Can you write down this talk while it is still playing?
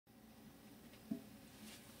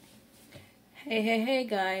Hey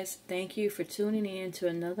guys, thank you for tuning in to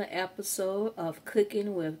another episode of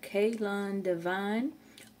Cooking with KLun Divine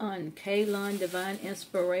on KLun Divine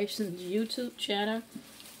Inspirations YouTube channel.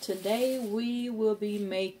 Today we will be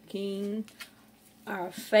making our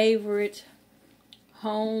favorite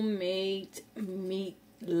homemade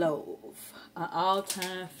meatloaf, an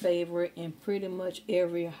all-time favorite in pretty much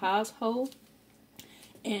every household.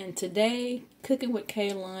 And today, Cooking with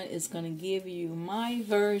KLun is going to give you my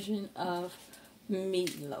version of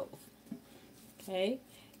meatloaf. Okay,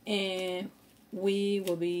 and we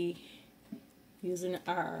will be using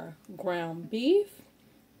our ground beef.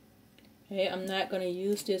 Okay, I'm not going to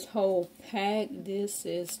use this whole pack. This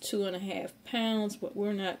is 2.5 pounds, but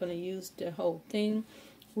we're not going to use the whole thing.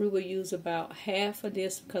 We will use about half of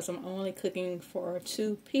this because I'm only cooking for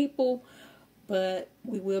 2 people, but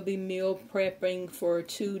we will be meal prepping for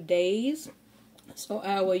 2 days, so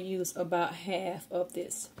I will use about half of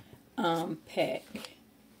this pack.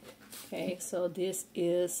 Okay, so this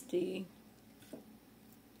is the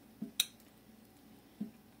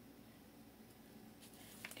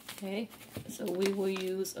so we will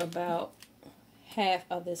use about half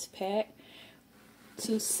of this pack.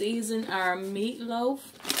 To season our meatloaf,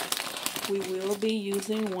 we will be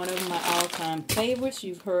using one of my all-time favorites.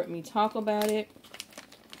 You've heard me talk about it.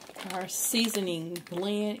 Our seasoning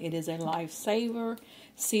blend. It is a lifesaver.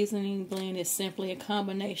 Seasoning blend is simply a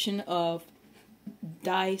combination of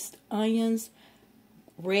diced onions,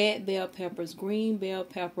 red bell peppers, green bell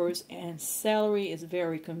peppers, and celery. Is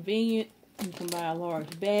very convenient. You can buy a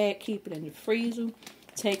large bag, keep it in the freezer,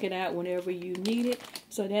 take it out whenever you need it.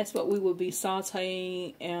 So that's what we will be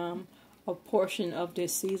sauteing a portion of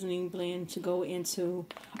this seasoning blend to go into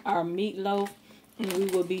our meatloaf. And we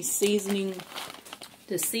will be seasoning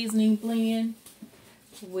the seasoning blend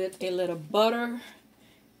with a little butter,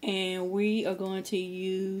 and we are going to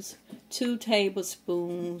use 2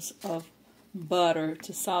 tablespoons of butter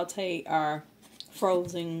to saute our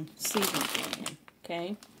frozen seasoning blend.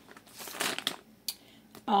 Okay.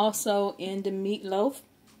 Also, in the meatloaf,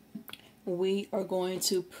 we are going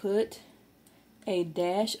to put a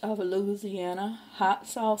dash of Louisiana hot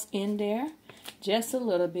sauce in there, just a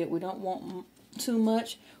little bit. We don't want too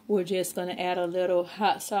much. We're just going to add a little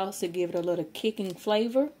hot sauce to give it a little kicking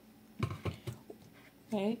flavor.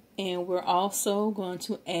 Okay, and we're also going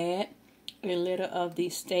to add a little of the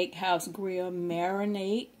Steakhouse Grill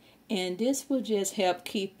marinade, and this will just help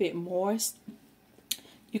keep it moist.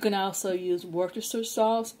 You can also use Worcestershire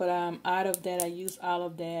sauce, but I'm out of that. I used all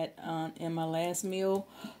of that in my last meal,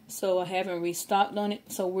 so I haven't restocked on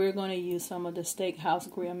it. So we're going to use some of the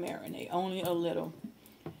Steakhouse Grill marinade, only a little.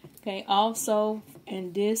 Okay, also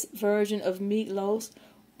in this version of meatloaf,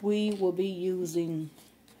 we will be using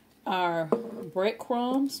our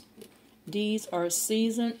breadcrumbs. These are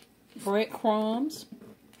seasoned breadcrumbs.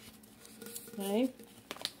 Okay,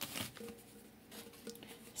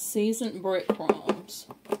 seasoned breadcrumbs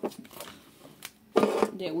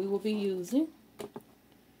that we will be using.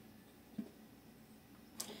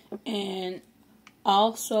 And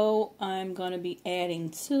also I'm going to be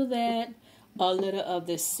adding to that a little of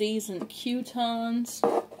the seasoned croutons.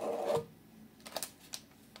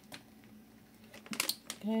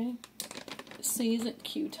 Okay, seasoned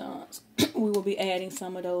croutons. We will be adding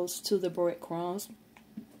some of those to the breadcrumbs.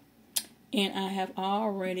 And I have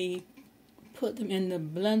already put them in the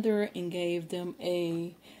blender and gave them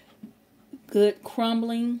a good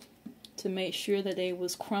crumbling to make sure that they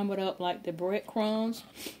was crumbled up like the breadcrumbs.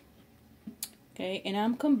 Okay, and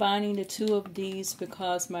I'm combining the 2 of these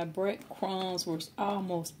because my breadcrumbs was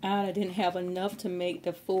almost out. I didn't have enough to make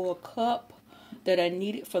the full cup that I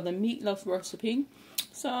needed for the meatloaf recipe.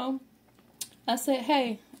 So I said,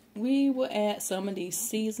 hey, we will add some of these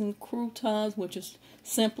seasoned croutons, which is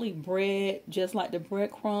simply bread, just like the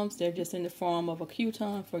breadcrumbs. They're just in the form of a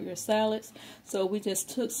crouton for your salads. So we just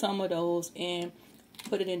took some of those and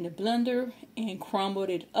put it in the blender and crumbled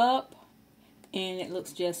it up, and it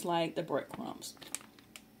looks just like the breadcrumbs.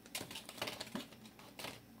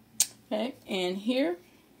 Okay, and here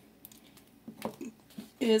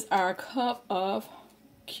is our cup of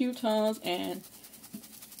croutons and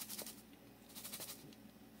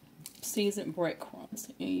seasoned breadcrumbs,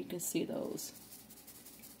 and you can see those.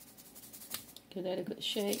 Give that a good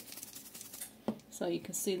shake so you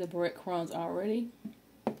can see the breadcrumbs already.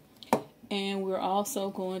 And we're also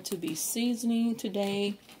going to be seasoning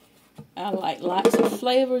today. I like lots of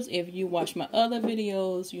flavors. If you watch my other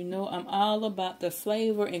videos, you know I'm all about the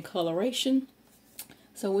flavor and coloration.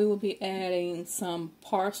 So we will be adding some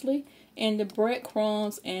parsley and the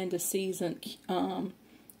breadcrumbs and the seasoned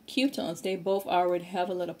croutons. They both already have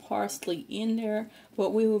a little parsley in there,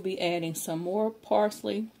 but we will be adding some more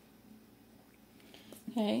parsley.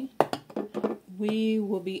 Okay, we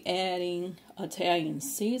will be adding Italian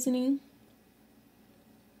seasoning.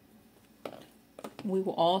 We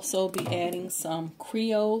will also be adding some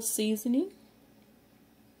Creole seasoning.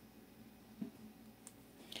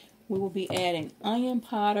 We will be adding onion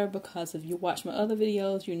powder because if you watch my other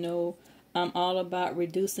videos, you know I'm all about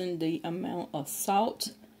reducing the amount of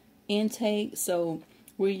salt intake. So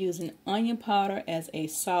we're using onion powder as a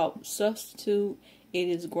salt substitute. It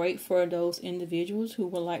is great for those individuals who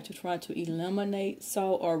would like to try to eliminate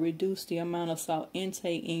salt or reduce the amount of salt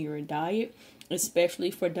intake in your diet,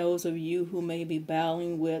 especially for those of you who may be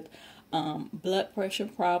battling with blood pressure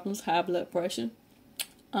problems, high blood pressure.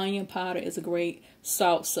 Onion powder is a great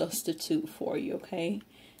salt substitute for you, okay?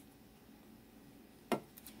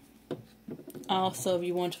 Also, if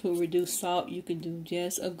you want to reduce salt, you can do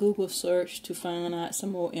just a Google search to find out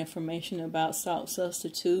some more information about salt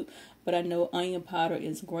substitute. But I know onion powder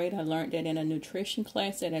is great. I learned that in a nutrition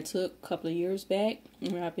class that I took a couple of years back,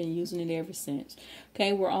 and I've been using it ever since.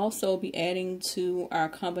 Okay, we'll also be adding to our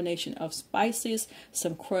combination of spices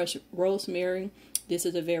some crushed rosemary. This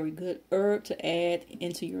is a very good herb to add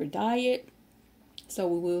into your diet. So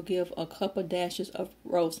we will give a couple dashes of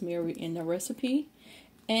rosemary in the recipe.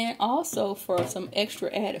 And also for some extra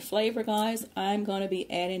added flavor, guys, I'm going to be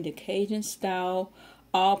adding the Cajun style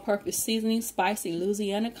all-purpose seasoning, spicy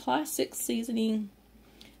Louisiana classic seasoning.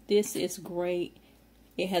 This is great.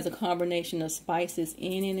 It has a combination of spices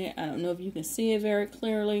in it. I don't know if you can see it very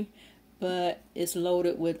clearly, but it's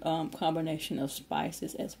loaded with combination of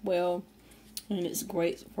spices as well. And it's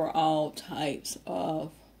great for all types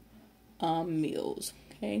of meals.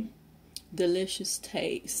 Okay, delicious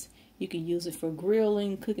taste. You can use it for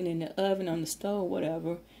grilling, cooking in the oven, on the stove,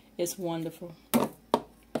 whatever. It's wonderful.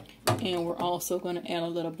 And we're also going to add a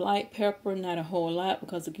little black pepper, not a whole lot,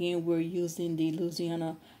 because again we're using the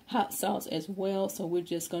Louisiana hot sauce as well. So we're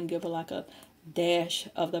just going to give it like a dash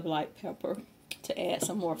of the black pepper to add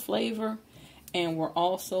some more flavor. And we'll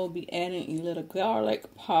also be adding a little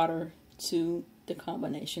garlic powder to the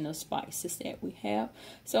combination of spices that we have.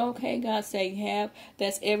 So okay guys, there you have,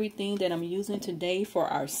 that's everything that I'm using today for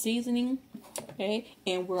our seasoning. Okay,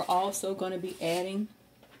 and we're also going to be adding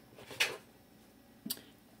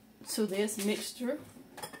to this mixture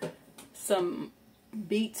some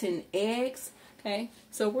beaten eggs. Okay,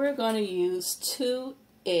 so we're going to use 2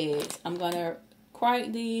 eggs. I'm going to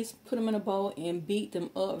crack these, put them in a bowl, and beat them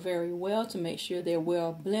up very well to make sure they're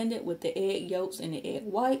well blended with the egg yolks and the egg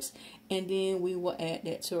whites. And then we will add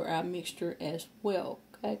that to our mixture as well.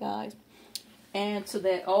 Okay, guys. And to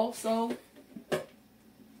that also,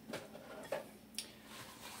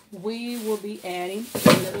 we will be adding a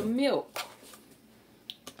little milk.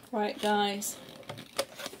 Right, guys.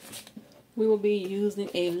 We will be using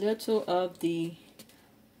a little of the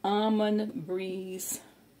Almond Breeze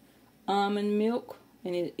almond milk,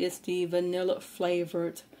 and it is the vanilla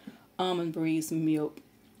flavored Almond Breeze milk.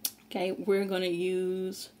 Okay, we're going to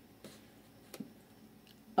use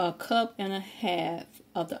 1.5 cups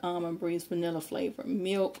of the Almond Breeze vanilla flavored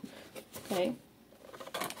milk. Okay,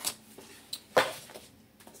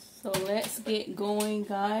 so let's get going,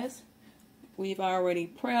 guys. We've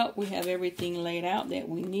already prepped. We have everything laid out that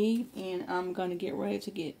we need, and I'm going to get ready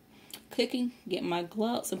to get cooking, get my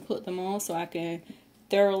gloves and put them on so I can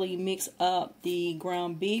thoroughly mix up the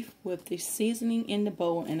ground beef with the seasoning in the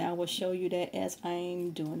bowl, and I will show you that as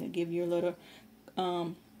I'm doing it, give you a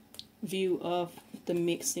little view of the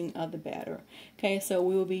mixing of the batter. Okay, so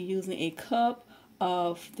we will be using 1 cup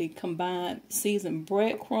of the combined seasoned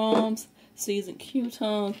breadcrumbs, seasoned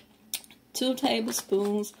croutons, 2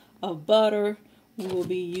 tablespoons of butter. We will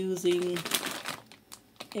be using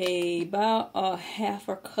about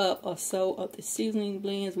 1/2 cup or so of the seasoning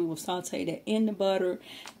blends. We will saute that in the butter,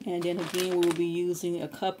 and then again we will be using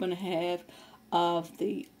 1.5 cups of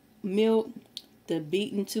the milk, the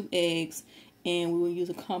beaten 2 eggs, and we will use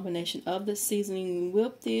a combination of the seasoning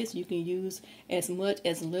with this. You can use as much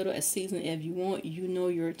as little as seasoning as you want. You know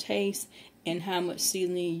your taste and how much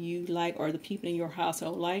seasoning you like or the people in your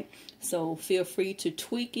household like. So feel free to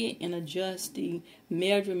tweak it and adjust the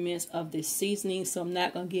measurements of the seasoning. So I'm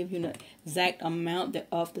not going to give you the exact amount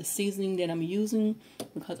of the seasoning that I'm using,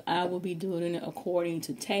 because I will be doing it according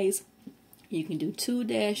to taste. You can do 2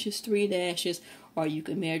 dashes, 3 dashes, or you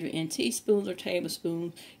can measure in teaspoons or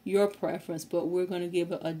tablespoons, your preference. But we're going to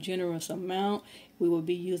give it a generous amount. We will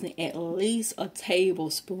be using at least a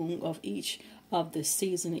tablespoon of each of the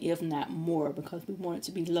seasoning, if not more, because we want it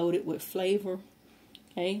to be loaded with flavor.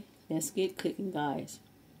 Okay, let's get cooking, guys.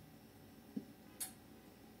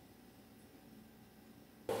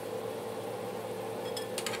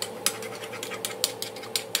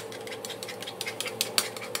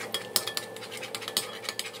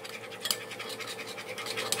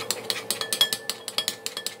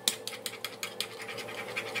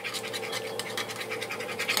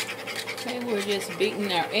 Okay, we're just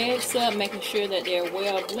beating our eggs up, making sure that they're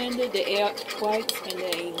well blended. The egg whites and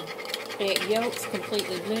the egg yolks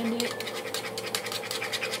completely blended.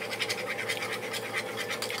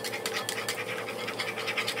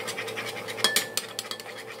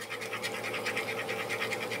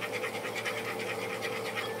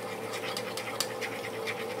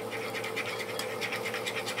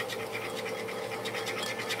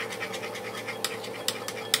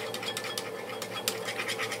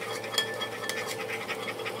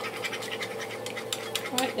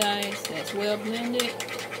 Alright guys, that's well blended.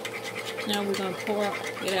 Now we're going to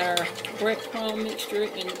get our breadcrumb mixture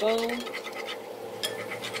in the bowl.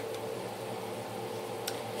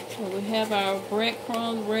 So we have our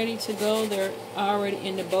breadcrumbs ready to go. They're already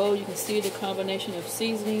in the bowl. You can see the combination of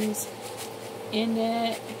seasonings in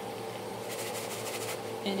that.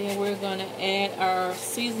 And then we're going to add our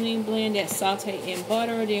seasoning blend that's sauteed in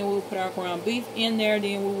butter. Then we'll put our ground beef in there.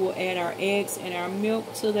 Then we will add our eggs and our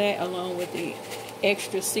milk to that, along with the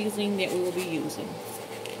extra seasoning that we will be using.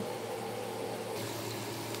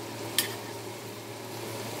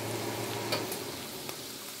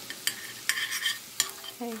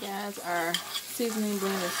 Hey guys, our seasoning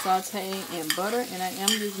blend is sauteed in butter, and I am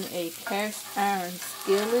using a cast iron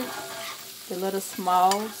skillet, the little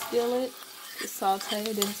small skillet, to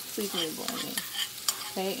saute this seasoning blend.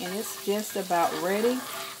 Okay, and it's just about ready,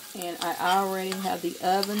 and I already have the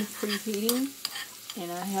oven preheating, and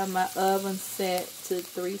I have my oven set to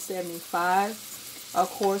 375. Of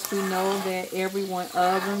course, we know that everyone's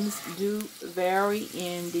ovens do vary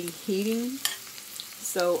in the heating.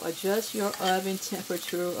 So adjust your oven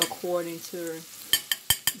temperature according to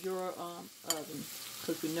your oven,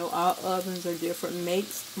 because we know our ovens are different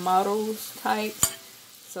makes, models, types.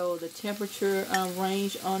 So the temperature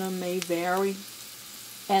range on them may vary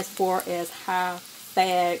as far as how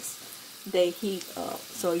fast they heat up.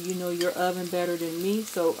 So you know your oven better than me.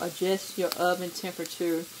 So adjust your oven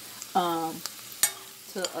temperature to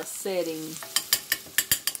a setting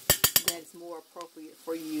that's more appropriate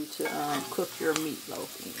for you to cook your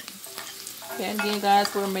meatloaf in. Okay, and then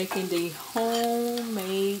guys, we're making the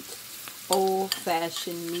homemade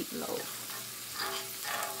old-fashioned meatloaf.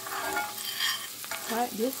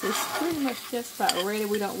 Alright, this is pretty much just about ready.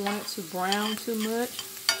 We don't want it to brown too much.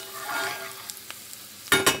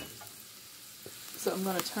 So I'm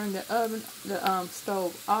going to turn the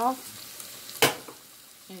stove off,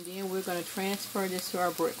 and then we're going to transfer this to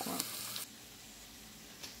our breadcrumb.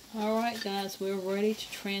 Alright guys, we're ready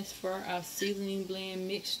to transfer our seasoning blend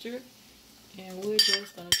mixture, and we're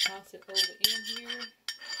just going to toss it over in here.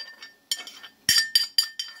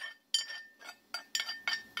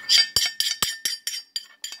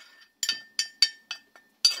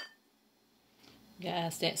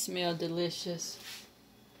 Guys, that smells delicious.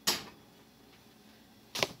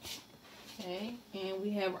 Okay, and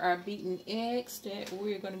we have our beaten eggs that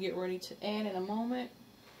we're going to get ready to add in a moment.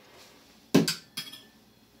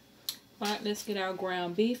 Alright, let's get our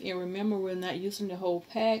ground beef, and remember, we're not using the whole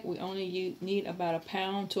pack. We only need about 1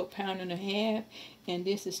 pound to 1.5 pounds, and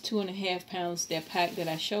this is 2.5 pounds, that pack that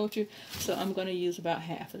I showed you. So I'm going to use about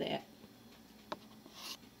half of that.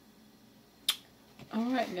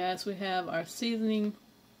 Alright guys, we have our seasoning,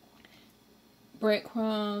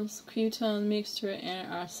 breadcrumbs, crouton mixture,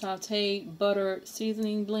 and our sauteed butter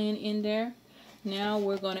seasoning blend in there. Now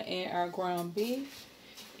we're going to add our ground beef.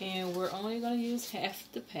 And we're only going to use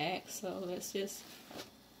half the pack, so let's just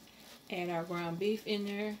add our ground beef in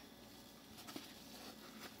there.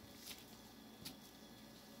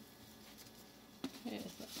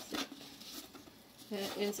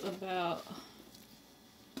 That is about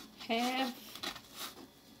half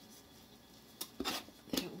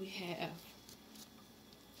that we have.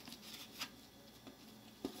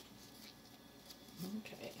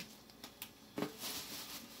 Okay.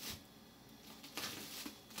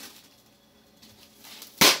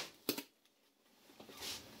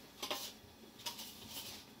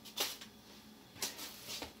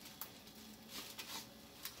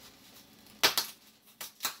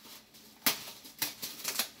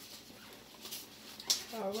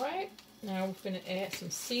 Alright, now we're going to add some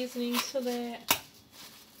seasoning to that.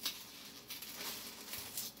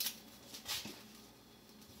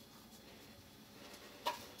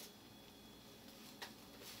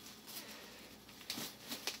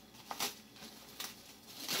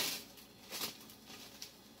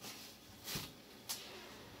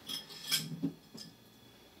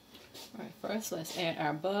 Alright, first let's add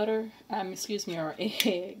our butter, our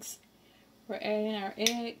eggs. We're adding our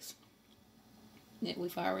eggs that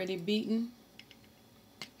we've already beaten.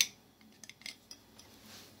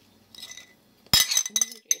 And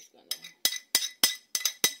we're just gonna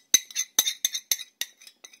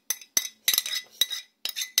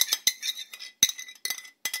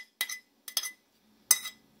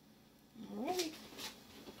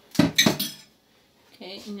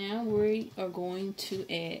Alright, now we are going to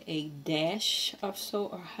add a dash or so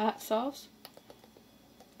of hot sauce.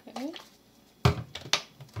 Okay.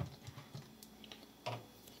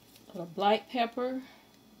 A black pepper.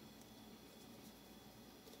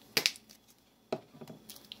 A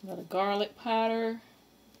little garlic powder.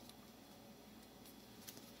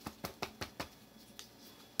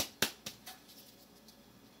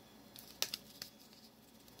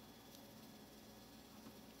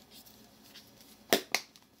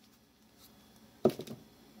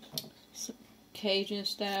 Some Cajun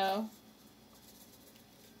style.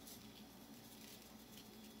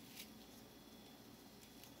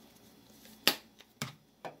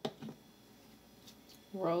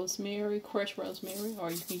 Rosemary, crushed rosemary,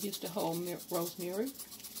 or you can use the whole rosemary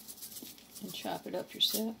and chop it up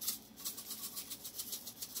yourself.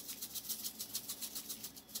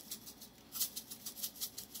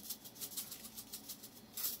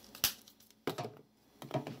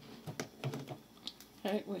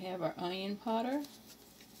 Alright, we have our onion powder.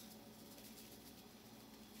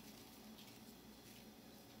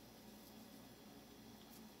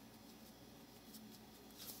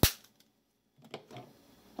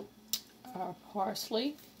 Our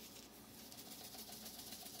parsley.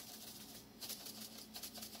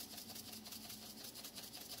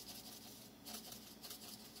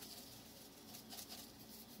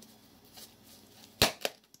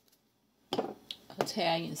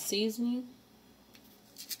 Italian seasoning.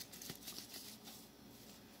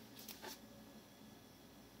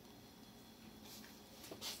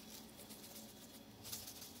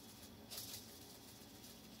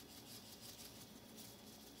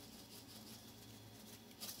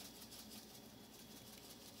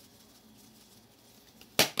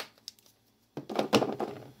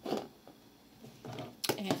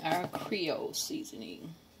 And our Creole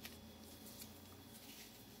seasoning.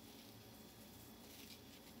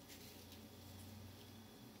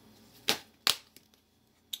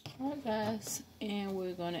 Alright guys, and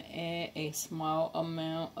we're going to add a small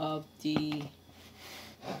amount of the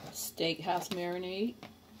steakhouse marinade.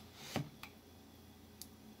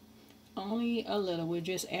 Only a little. We're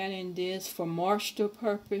just adding this for moisture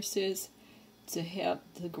purposes to help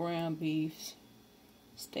the ground beef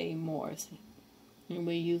stay moist. And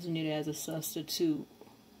we're using it as a substitute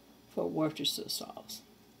for Worcestershire sauce.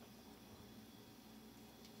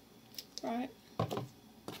 Right.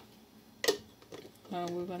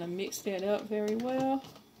 We're going to mix that up very well.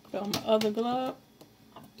 Put on my other glove.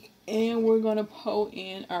 And we're going to pour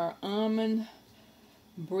in our almond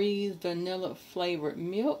breeze vanilla flavored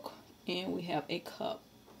milk. And we have a cup.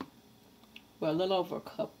 Well, a little over a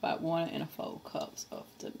cup, about 1 1/4 cups of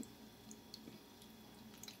the.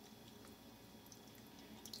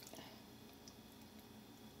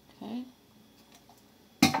 Okay.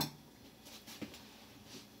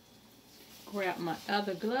 Grab my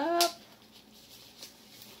other glove.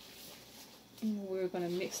 And we're going to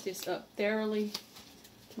mix this up thoroughly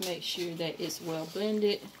to make sure that it's well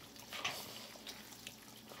blended.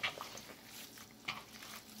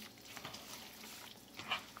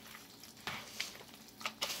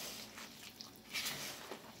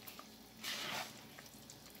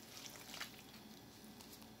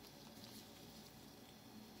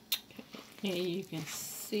 And you can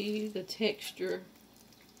see the texture.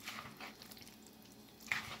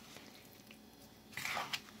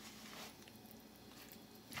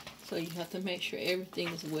 So you have to make sure everything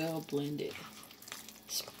is well blended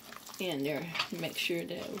in there. Make sure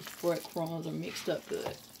that breadcrumbs are mixed up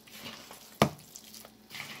good.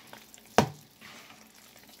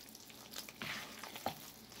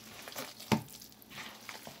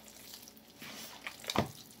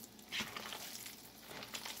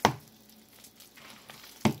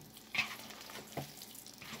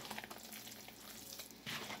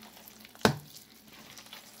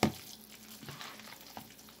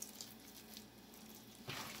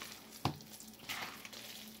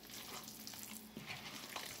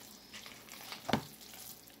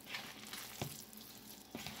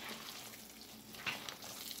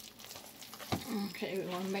 Okay, we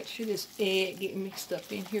want to make sure this egg get mixed up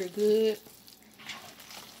in here good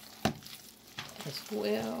as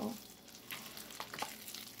well.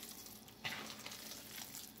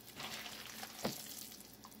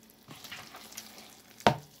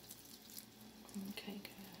 Okay,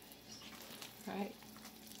 guys. Right.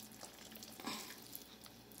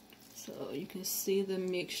 So you can see the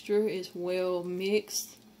mixture is well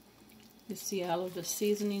mixed. You see all of the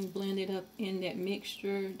seasoning blended up in that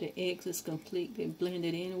mixture. The eggs is completely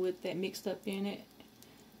blended in with that mixed up in it.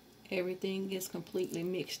 Everything is completely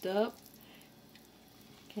mixed up.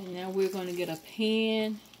 Okay, now we're going to get a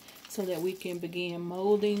pan so that we can begin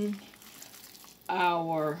molding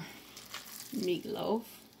our meatloaf.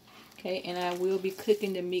 Okay, and I will be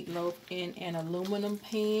cooking the meatloaf in an aluminum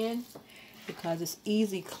pan because it's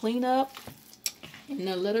easy cleanup. And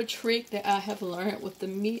a little trick that I have learned with the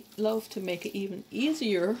meatloaf to make it even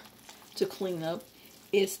easier to clean up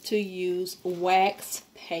is to use wax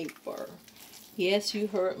paper. Yes, you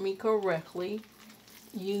heard me correctly.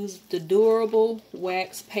 Use the durable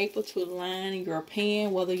wax paper to line your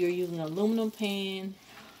pan, whether you're using an aluminum pan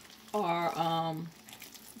or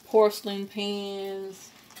porcelain pans,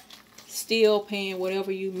 steel pan,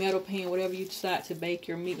 metal pan, whatever you decide to bake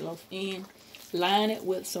your meatloaf in. Line it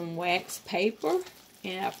with some wax paper,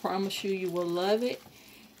 and I promise you, you will love it.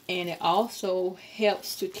 And it also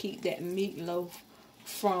helps to keep that meatloaf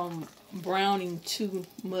from browning too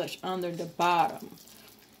much under the bottom.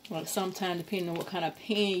 Like sometimes, depending on what kind of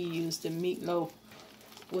pan you use, the meatloaf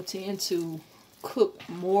will tend to cook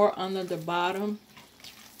more under the bottom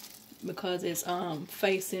because it's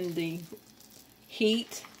facing the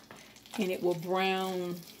heat, and it will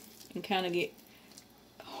brown and kind of get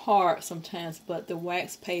hard sometimes. But the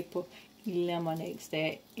wax paper eliminates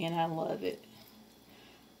that, and I love it.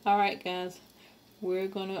 All right, guys, we're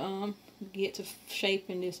gonna get to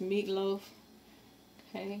shaping this meatloaf.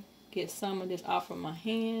 Okay. Get some of this off of my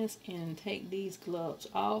hands and take these gloves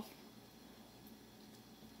off.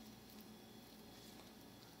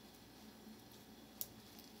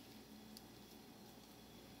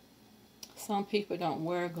 Some people don't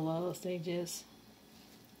wear gloves. They just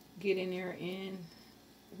get in there and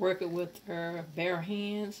work it with their bare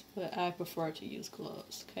hands, but I prefer to use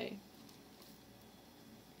gloves, okay?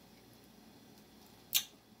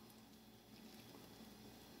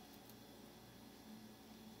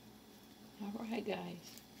 Alright, guys.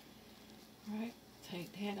 Alright,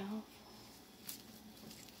 take that off.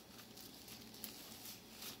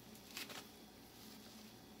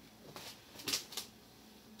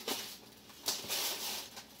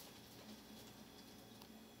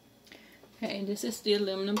 Okay, this is the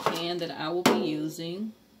aluminum pan that I will be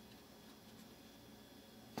using.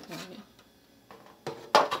 Okay.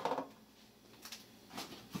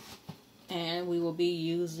 And we will be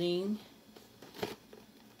using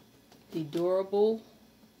the durable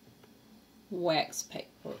wax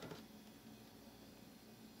paper.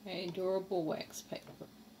 Okay, durable wax paper.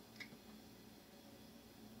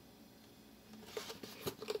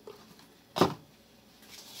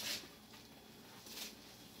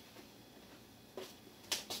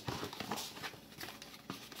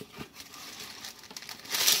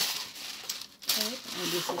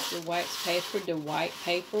 And this is the wax paper, the white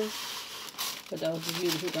paper. For those of you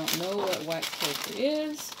who don't know what wax paper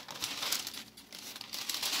is.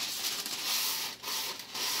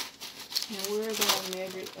 And we're going to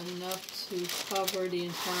measure it enough to cover the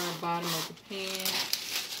entire bottom of the pan.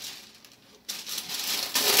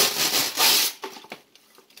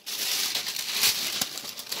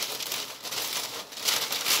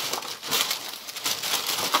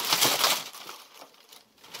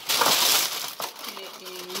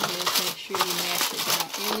 Sure you mash it down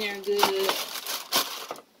in there good.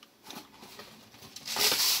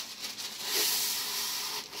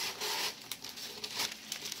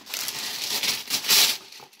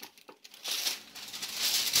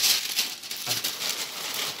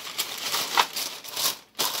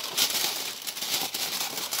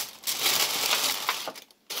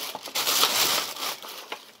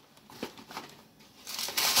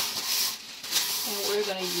 And we're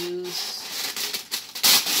going to use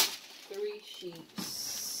 3 sheets.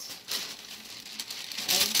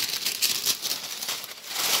 Okay.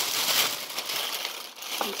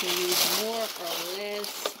 You can use more or less.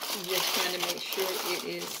 I'm just trying to make sure it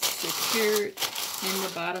is secured in the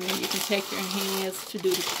bottom. And you can take your hands to do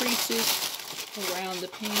the creases around the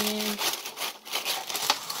pan.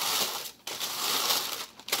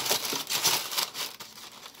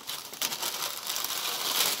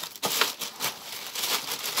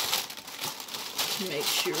 Make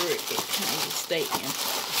sure it kind of stay in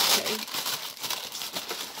place, okay?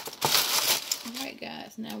 Alright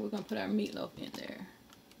guys, now we're going to put our meatloaf in there.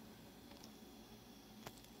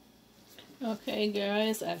 Okay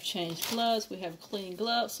guys, I've changed gloves. We have clean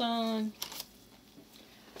gloves on.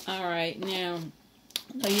 Alright, now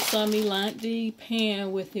you saw me line the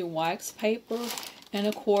pan with the wax paper. And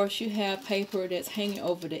of course you have paper that's hanging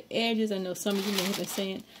over the edges. I know some of you may have been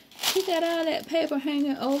saying, she got all that paper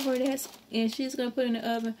hanging over that, and she's going to put it in the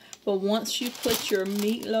oven. But once you put your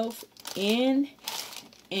meatloaf in,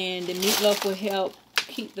 and the meatloaf will help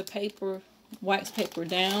keep the paper, wax paper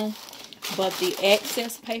down, But the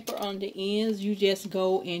excess paper on the ends, you just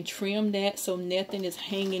go and trim that so nothing is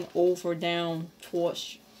hanging over down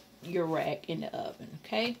towards your rack in the oven,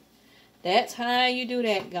 okay? That's how you do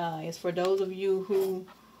that, guys, for those of you who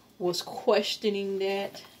was questioning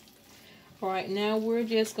that. All right, now we're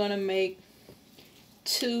just going to make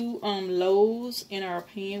 2 loaves in our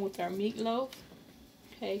pan with our meatloaf.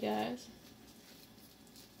 Okay, guys.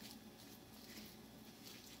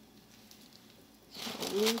 So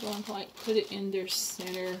we're going to like put it in their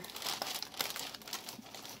center.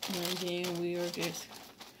 And then we are just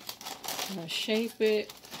going to shape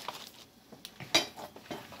it.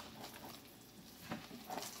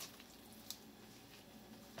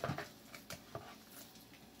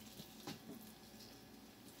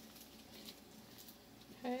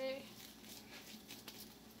 Okay.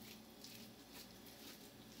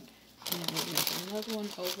 And then there's another one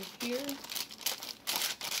over here.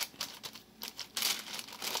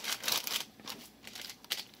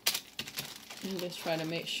 And just try to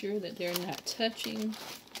make sure that they're not touching.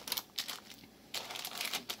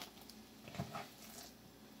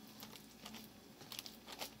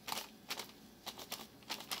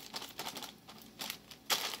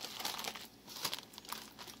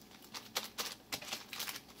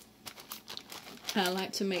 I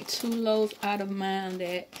like to make 2 loaves out of mine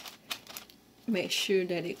that make sure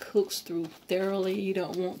that it cooks through thoroughly. You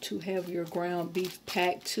don't want to have your ground beef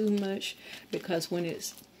packed too much, because when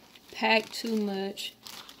it's packed too much,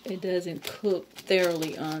 it doesn't cook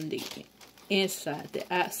thoroughly on the inside. The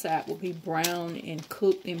outside will be brown and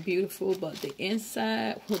cooked and beautiful, but the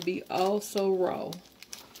inside will be also raw.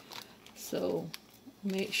 So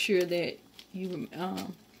make sure that you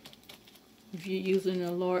if you're using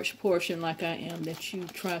a large portion like I am, that you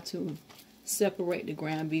try to separate the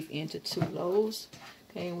ground beef into 2 loaves.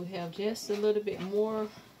 Okay, and we have just a little bit more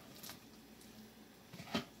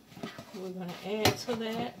we're going to add to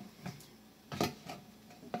that.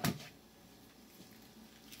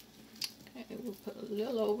 Okay, we'll put a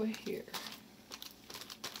little over here.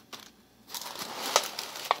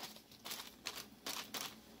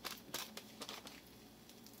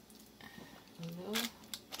 A little.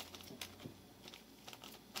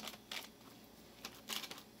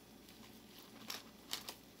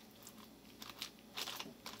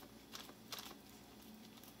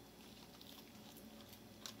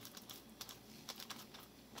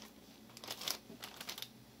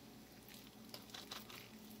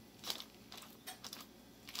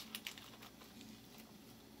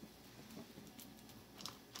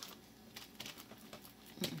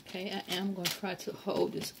 Okay, I am going to try to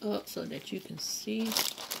hold this up so that you can see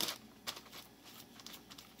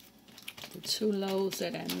the 2 loaves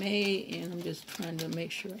that I made, and I'm just trying to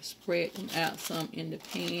make sure I spread them out some in the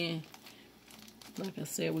pan. Like I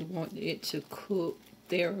said, we want it to cook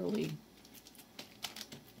thoroughly.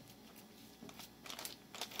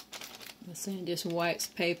 I'm saying this wax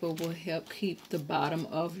paper will help keep the bottom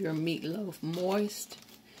of your meatloaf moist.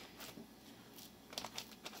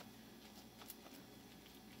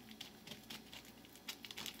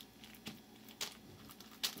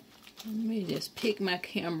 Let me just pick my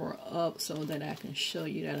camera up so that I can show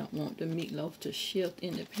you that I don't want the meatloaf to shift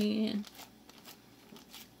in the pan.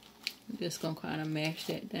 I'm just going to kind of mash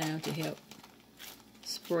that down to help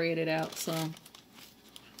spread it out some.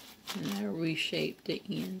 And I reshape the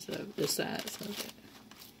ends of the sides of it.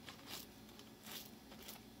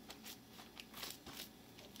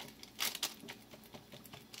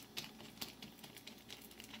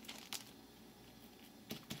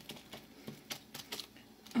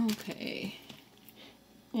 Okay,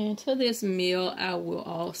 and to this meal I will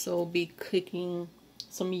also be cooking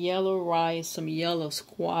some yellow rice, some yellow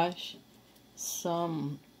squash,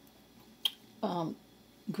 some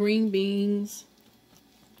green beans,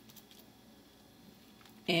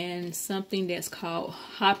 and something that's called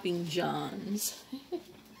Hopping Johns.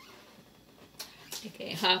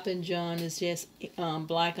 Okay, Hopping John is just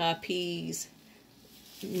black eyed peas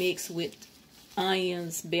mixed with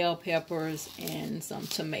onions, bell peppers, and some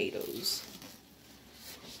tomatoes.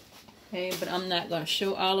 Okay, but I'm not going to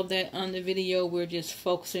show all of that on the video. We're just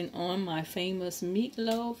focusing on my famous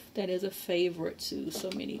meatloaf that is a favorite to so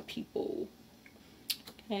many people.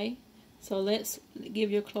 Okay, so let's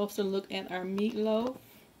give you a closer look at our meatloaf.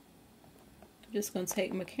 I'm just going to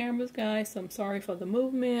take my cameras, guys, so I'm sorry for the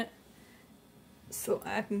movement, so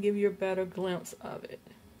I can give you a better glimpse of it.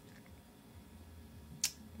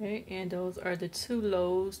 Okay, and those are the 2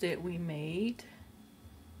 loaves that we made.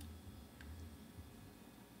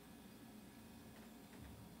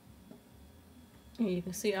 And you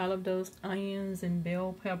can see all of those onions and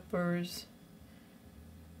bell peppers.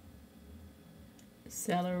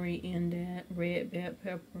 celery in that red bell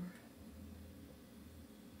pepper.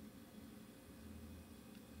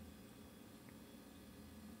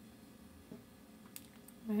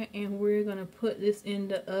 Right, and we're gonna put this in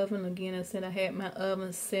the oven. Again, I said I had my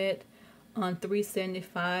oven set on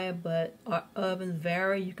 375, but our ovens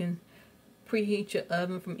vary. You can preheat your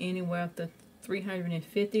oven from anywhere up to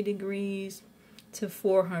 350 degrees to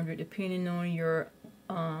 400, depending on your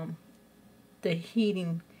the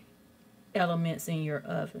heating elements in your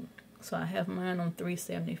oven. So I have mine on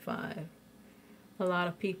 375. A lot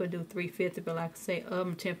of people do 350, but like I say,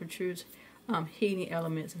 oven temperatures, heating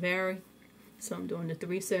elements vary. So I'm doing the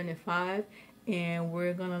 375, and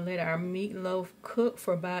we're gonna let our meatloaf cook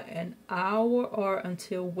for about an hour or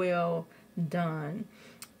until well done.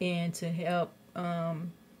 And to help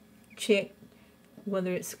check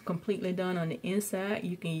whether it's completely done on the inside,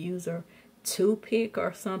 you can use a toothpick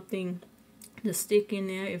or something to stick in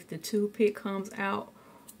there. If the toothpick comes out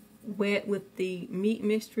wet with the meat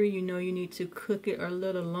mixture, you know you need to cook it a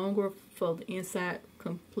little longer for the inside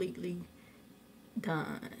completely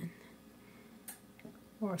done.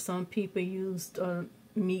 Or some people use a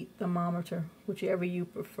meat thermometer, whichever you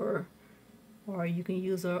prefer. Or you can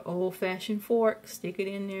use an old-fashioned fork, stick it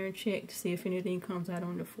in there and check to see if anything comes out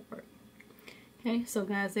on the fork. Okay, so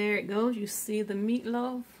guys, there it goes. You see the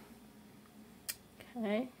meatloaf.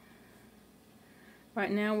 Okay.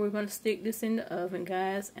 Right now we're going to stick this in the oven,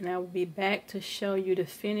 guys, and I will be back to show you the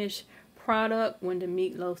finished product when the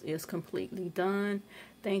meatloaf is completely done.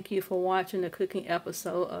 Thank you for watching the cooking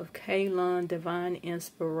episode of KLun Divine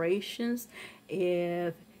Inspirations.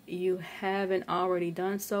 If you haven't already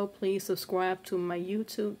done so, please subscribe to my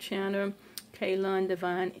YouTube channel, KLun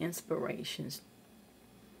Divine Inspirations.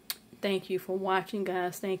 Thank you for watching,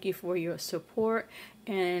 guys. Thank you for your support,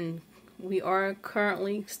 and we are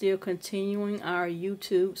currently still continuing our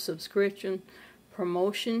YouTube subscription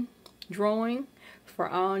promotion drawing. For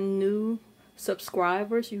all new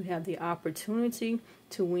subscribers, you have the opportunity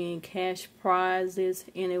to win cash prizes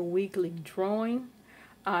in a weekly drawing.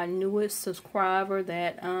 Our newest subscriber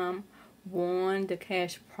that won the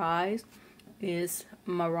cash prize is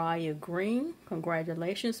Mariah Green.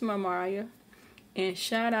 Congratulations, Mariah. And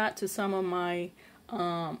shout out to some of my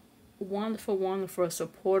wonderful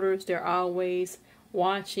supporters. They're always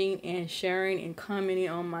watching and sharing and commenting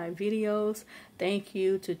on my videos. Thank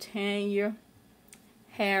you to Tanya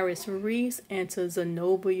Harris Reese and to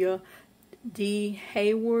Zenobia D.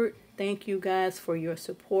 Hayward. Thank you guys for your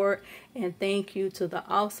support, and thank you to the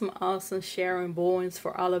awesome Sharon Bowens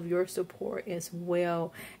for all of your support as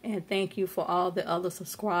well. And thank you for all the other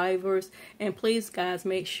subscribers. And please, guys,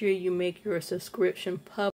 make sure you make your subscription public.